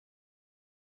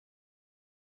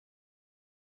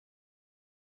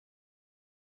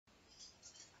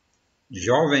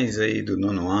Jovens aí do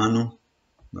nono ano,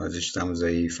 nós estamos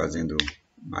aí fazendo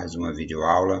mais uma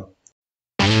videoaula.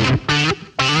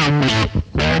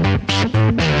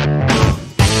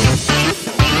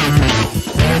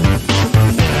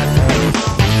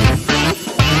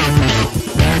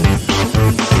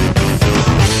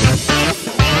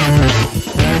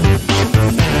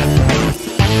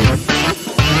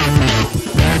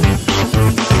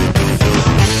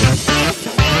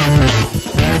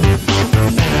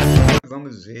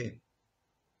 Vamos ver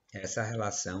essa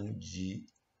relação de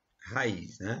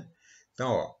raiz, né? Então,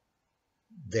 ó,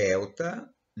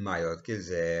 delta maior do que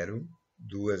zero,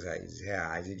 duas raízes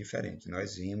reais e diferentes.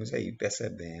 Nós vimos aí,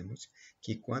 percebemos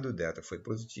que quando o delta foi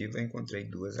positivo, eu encontrei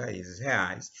duas raízes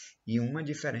reais e uma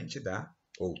diferente da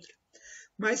outra.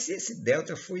 Mas se esse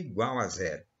delta for igual a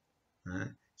zero,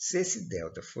 né? Se esse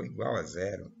delta for igual a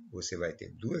zero, você vai ter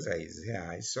duas raízes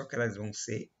reais, só que elas vão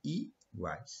ser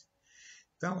iguais.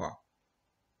 Então, ó,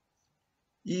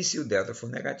 e se o delta for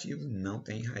negativo, não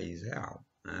tem raiz real.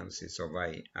 Né? Você só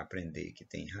vai aprender que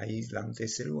tem raiz lá no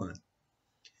terceiro ano,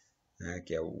 né?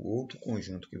 Que é o outro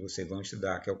conjunto que vocês vão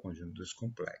estudar, que é o conjunto dos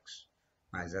complexos.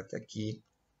 Mas até aqui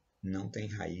não tem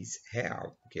raiz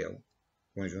real, que é o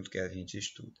conjunto que a gente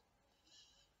estuda.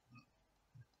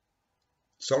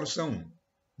 Solução 1.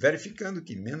 Verificando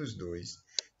que menos 2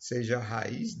 seja a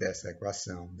raiz dessa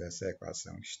equação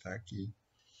que está aqui,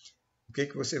 o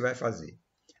que você vai fazer?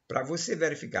 Para você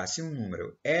verificar se um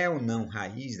número é ou não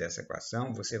raiz dessa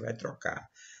equação, você vai trocar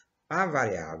a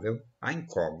variável, a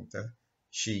incógnita,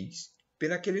 x,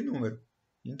 por aquele número.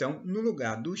 Então, no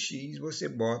lugar do x, você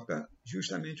bota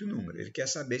justamente o número. Ele quer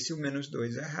saber se o menos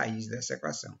 2 é a raiz dessa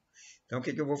equação. Então, o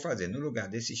que eu vou fazer? No lugar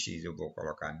desse x, eu vou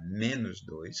colocar menos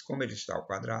 2. Como ele está ao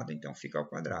quadrado, então fica ao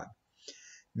quadrado.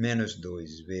 Menos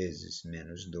 2 vezes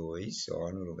menos 2,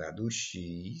 ó, no lugar do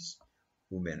x,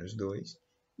 o menos 2.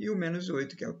 E o menos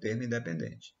 8, que é o termo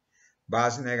independente.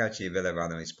 Base negativa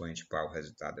elevada a um expoente par, o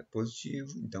resultado é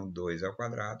positivo. Então, 2 ao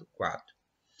quadrado, 4.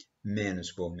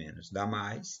 Menos por menos dá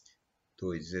mais.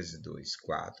 2 vezes 2,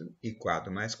 4. E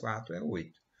 4 mais 4 é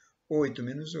 8. 8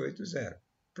 menos 8, 0.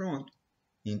 Pronto.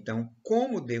 Então,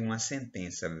 como deu uma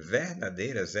sentença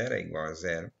verdadeira, 0 é igual a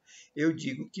 0, eu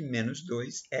digo que menos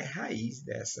 2 é raiz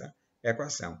dessa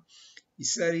equação.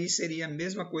 Isso aí seria a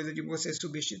mesma coisa de você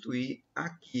substituir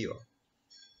aqui, ó.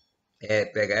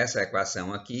 Pegar essa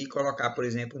equação aqui e colocar, por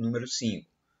exemplo, o número 5.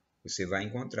 Você vai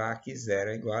encontrar que 0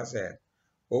 é igual a 0.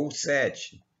 Ou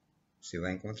 7, você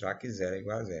vai encontrar que 0 é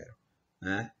igual a 0.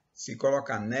 Né? Se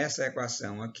colocar nessa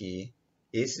equação aqui,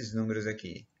 esses números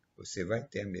aqui, você vai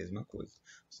ter a mesma coisa.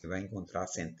 Você vai encontrar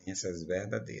sentenças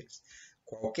verdadeiras.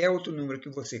 Qualquer outro número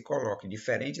que você coloque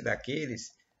diferente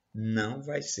daqueles, não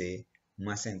vai ser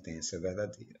uma sentença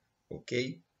verdadeira.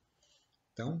 Ok?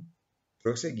 Então,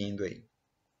 prosseguindo aí.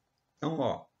 Então,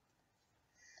 ó,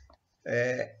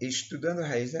 estudando a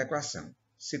raiz da equação.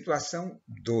 Situação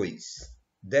 2.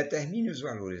 Determine os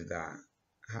valores da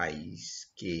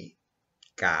raiz que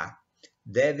K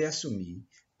deve assumir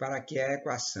para que a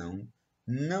equação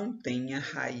não tenha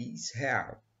raiz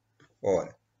real.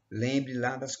 Ora, lembre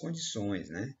lá das condições,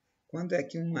 né? Quando é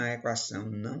que uma equação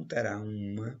não terá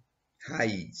uma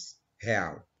raiz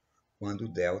real? Quando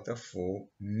o delta for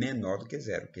menor do que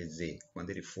zero, quer dizer,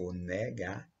 quando ele for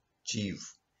negativo.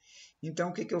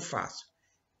 Então, o que eu faço?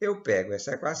 Eu pego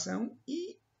essa equação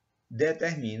e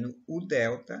determino o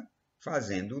delta,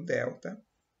 fazendo o delta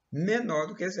menor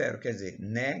do que zero, quer dizer,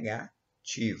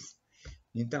 negativo.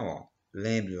 Então, ó,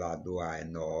 lembre lá do A é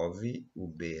 9, o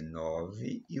B é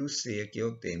 9 e o C aqui é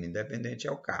o termo independente,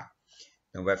 é o K.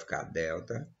 Então, vai ficar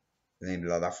delta, lembre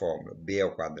lá da fórmula, B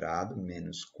ao quadrado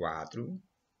menos 4.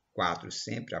 4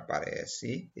 sempre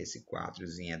aparece, esse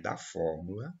 4zinho é da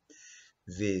fórmula,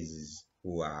 vezes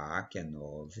o A, que é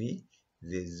 9,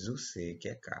 vezes o C, que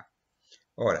é K.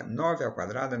 Ora, 9 ao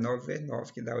quadrado é 9 vezes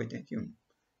 9, que dá 81.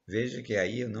 Veja que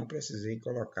aí eu não precisei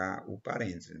colocar o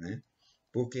parênteses, né?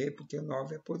 Por quê? Porque o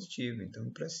 9 é positivo, então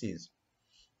não preciso.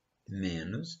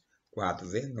 Menos 4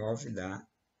 vezes 9 dá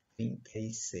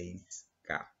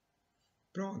 36K.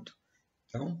 Pronto.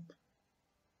 Então,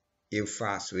 eu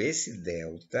faço esse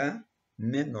delta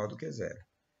menor do que zero.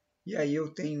 E aí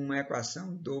eu tenho uma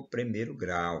equação do primeiro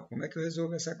grau. Como é que eu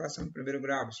resolvo essa equação do primeiro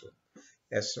grau, professor?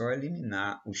 É só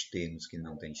eliminar os termos que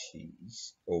não tem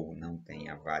x ou não tem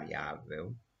a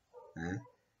variável, né?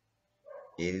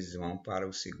 Eles vão para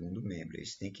o segundo membro.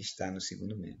 Eles têm que estar no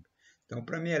segundo membro. Então,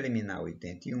 para mim eliminar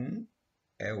 81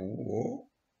 é o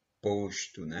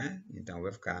oposto, né? Então,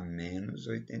 vai ficar menos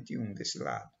 81 desse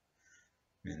lado.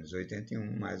 Menos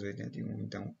 81 mais 81,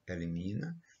 então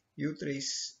elimina, e o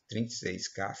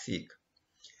 36K fica.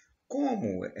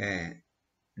 Como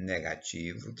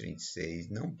negativo, 36,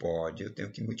 não pode, eu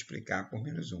tenho que multiplicar por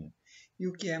menos 1. E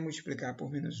o que é multiplicar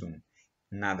por menos 1?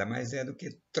 Nada mais é do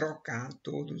que trocar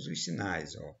todos os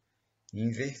sinais, ó.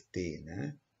 Inverter,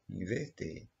 né?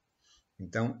 Inverter.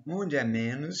 Então, onde é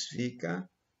menos, fica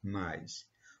mais.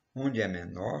 Onde é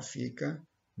menor, fica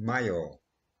maior.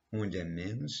 Onde é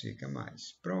menos, fica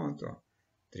mais. Pronto, ó.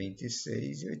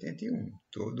 36 e 81,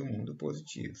 todo mundo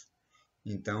positivo.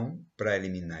 Então, para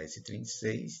eliminar esse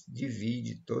 36,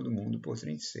 divide todo mundo por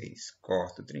 36.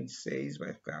 Corta o 36,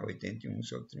 vai ficar 81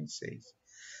 sobre 36.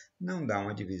 Não dá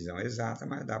uma divisão exata,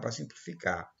 mas dá para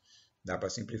simplificar. Dá para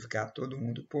simplificar todo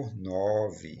mundo por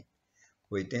 9.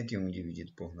 81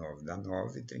 dividido por 9 dá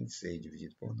 9, 36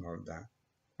 dividido por 9 dá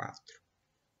 4.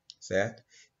 Certo?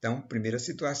 Então, primeira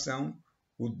situação,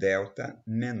 o delta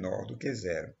menor do que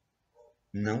zero.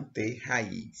 Não ter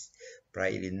raiz.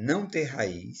 Para ele não ter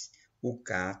raiz, o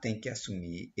K tem que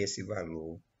assumir esse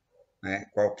valor, né?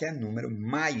 Qualquer número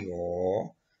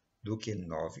maior do que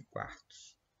 9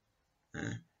 quartos.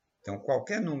 Né? Então,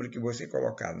 qualquer número que você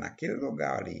colocar naquele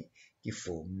lugar ali que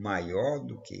for maior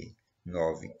do que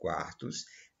 9 quartos,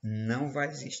 não vai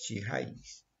existir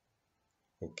raiz.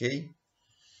 Ok?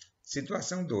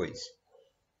 Situação 2.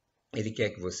 Ele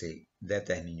quer que você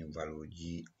determine o valor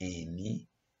de m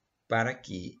para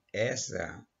que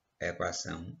essa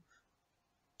equação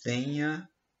tenha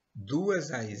duas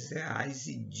raízes reais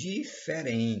e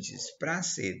diferentes. Para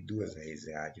ser duas raízes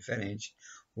reais diferentes,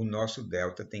 o nosso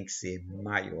delta tem que ser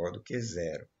maior do que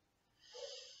zero.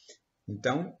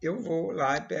 Então, eu vou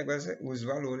lá e pego os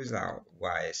valores lá. O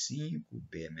A é 5, o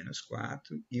B é menos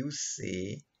 4 e o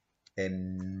C é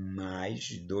mais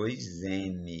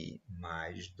 2m,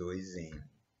 mais 2m.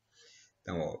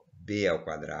 Então, ó, B ao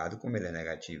quadrado, como ele é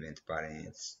negativo entre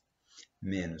parênteses,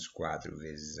 menos 4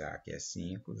 vezes A, que é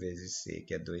 5, vezes C,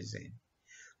 que é 2m.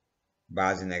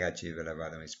 Base negativa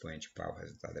elevada a um expoente par, o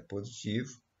resultado é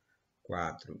positivo.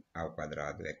 4 ao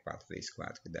quadrado é 4 vezes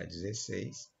 4, que dá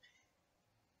 16.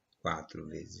 4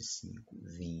 vezes 5,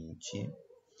 20.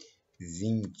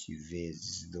 20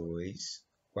 vezes 2,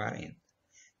 40.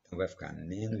 Então, vai ficar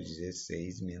menos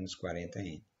 16 menos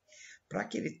 40m. Para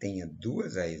que ele tenha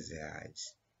duas raízes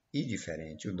reais e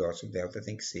diferente, o nosso delta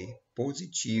tem que ser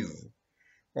positivo.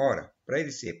 Ora, para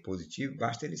ele ser positivo,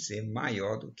 basta ele ser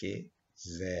maior do que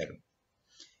zero.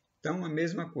 Então, a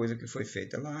mesma coisa que foi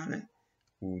feita lá, né?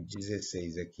 O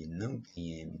 16 aqui não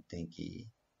tem m, tem que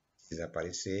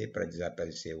desaparecer. Para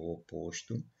desaparecer o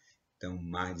oposto. Então,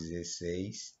 mais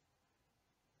 16.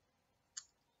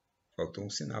 Faltou um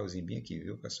sinalzinho bem aqui,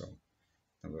 viu, pessoal?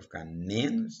 Então, vai ficar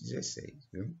menos 16,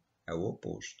 viu? É o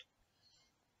oposto.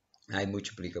 Aí,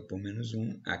 multiplica por menos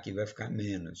 1. Aqui vai ficar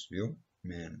menos, viu?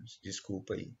 Menos.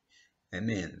 Desculpa aí. É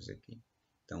menos aqui.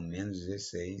 Então, menos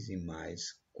 16 e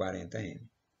mais 40m.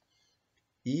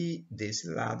 E desse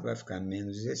lado vai ficar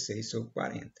menos 16 sobre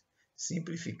 40.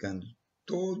 Simplificando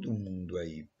todo mundo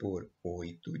aí por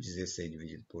 8, 16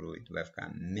 dividido por 8 vai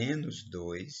ficar menos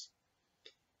 2.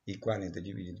 E 40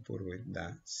 dividido por 8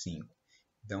 dá 5.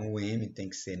 Então, o m tem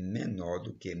que ser menor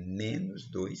do que menos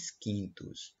 2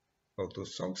 quintos. Faltou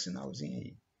só o sinalzinho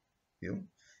aí, viu?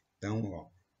 Então,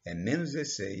 ó, é menos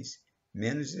 16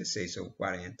 sobre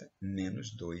 40,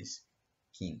 menos 2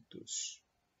 quintos.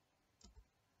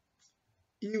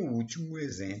 E o último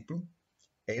exemplo,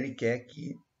 ele quer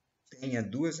que tenha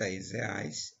duas raízes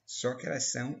reais, só que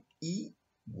elas são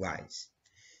iguais.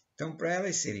 Então, para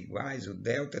elas serem iguais, o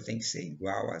delta tem que ser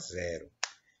igual a zero.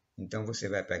 Então, você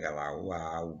vai pegar lá o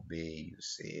A, o B e o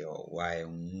C. Ó, o A é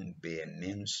 1, o B é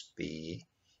menos P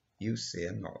e o C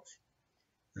é 9.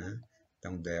 Né?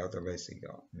 Então, delta vai ser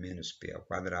igual a menos P ao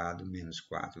quadrado, menos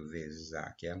 4 vezes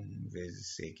A, que é 1,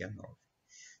 vezes C, que é 9.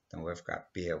 Então, vai ficar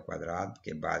P ao quadrado,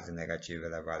 porque base negativa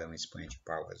elevada a um expoente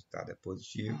par, o resultado é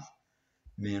positivo.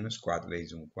 Menos 4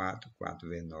 vezes 1, 4. 4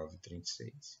 vezes 9,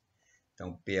 36.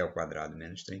 Então, P ao quadrado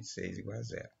menos 36 igual a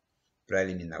zero. Para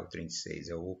eliminar o 36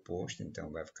 é o oposto,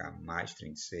 então vai ficar mais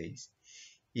 36.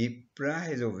 E para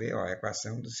resolver, ó, a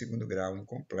equação do segundo grau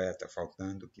incompleta,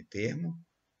 faltando que termo?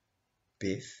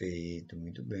 Perfeito,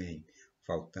 muito bem.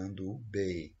 Faltando o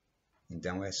B.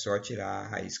 Então, é só tirar a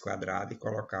raiz quadrada e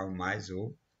colocar o mais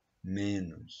ou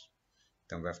menos.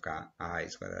 Então, vai ficar a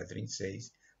raiz quadrada de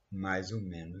 36 mais o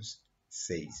menos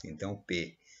 6. Então,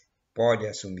 P pode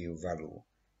assumir o valor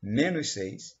menos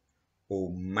 6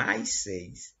 ou mais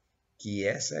 6, que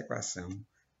essa equação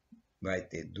vai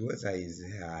ter duas raízes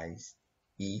reais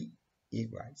e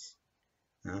iguais.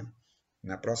 Né?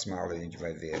 Na próxima aula a gente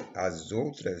vai ver os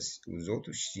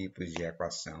outros tipos de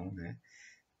equação. Né?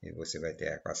 E você vai ter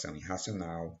a equação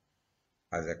irracional,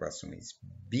 as equações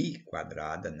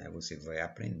biquadradas. Né? Você vai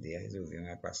aprender a resolver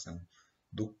uma equação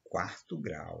do quarto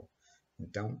grau.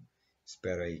 Então,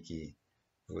 espero aí que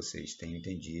vocês tenham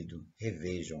entendido,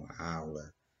 revejam a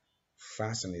aula,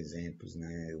 façam exemplos,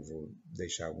 né? Eu vou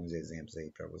deixar alguns exemplos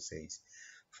aí para vocês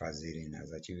fazerem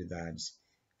nas atividades.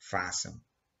 Façam.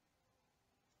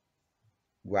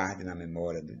 Guarde na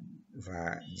memória,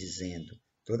 vá dizendo,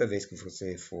 toda vez que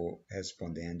você for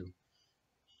respondendo,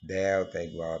 delta é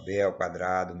igual a b ao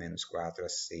quadrado menos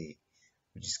 4ac.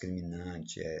 O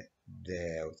discriminante é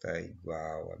delta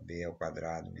igual a b ao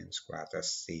quadrado menos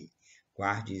 4ac.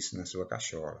 Guarde isso na sua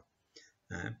cachola.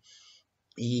 Né?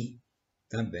 E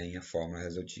também a fórmula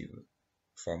resolutiva.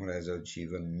 Fórmula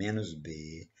resolutiva menos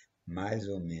b mais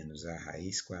ou menos a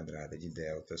raiz quadrada de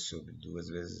delta sobre 2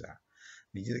 vezes a. À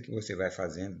medida que você vai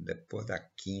fazendo, depois da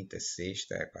quinta,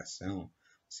 sexta equação,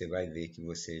 você vai ver que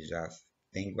você já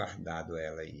tem guardado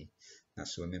ela aí na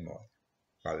sua memória.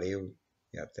 Valeu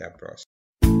e até a próxima.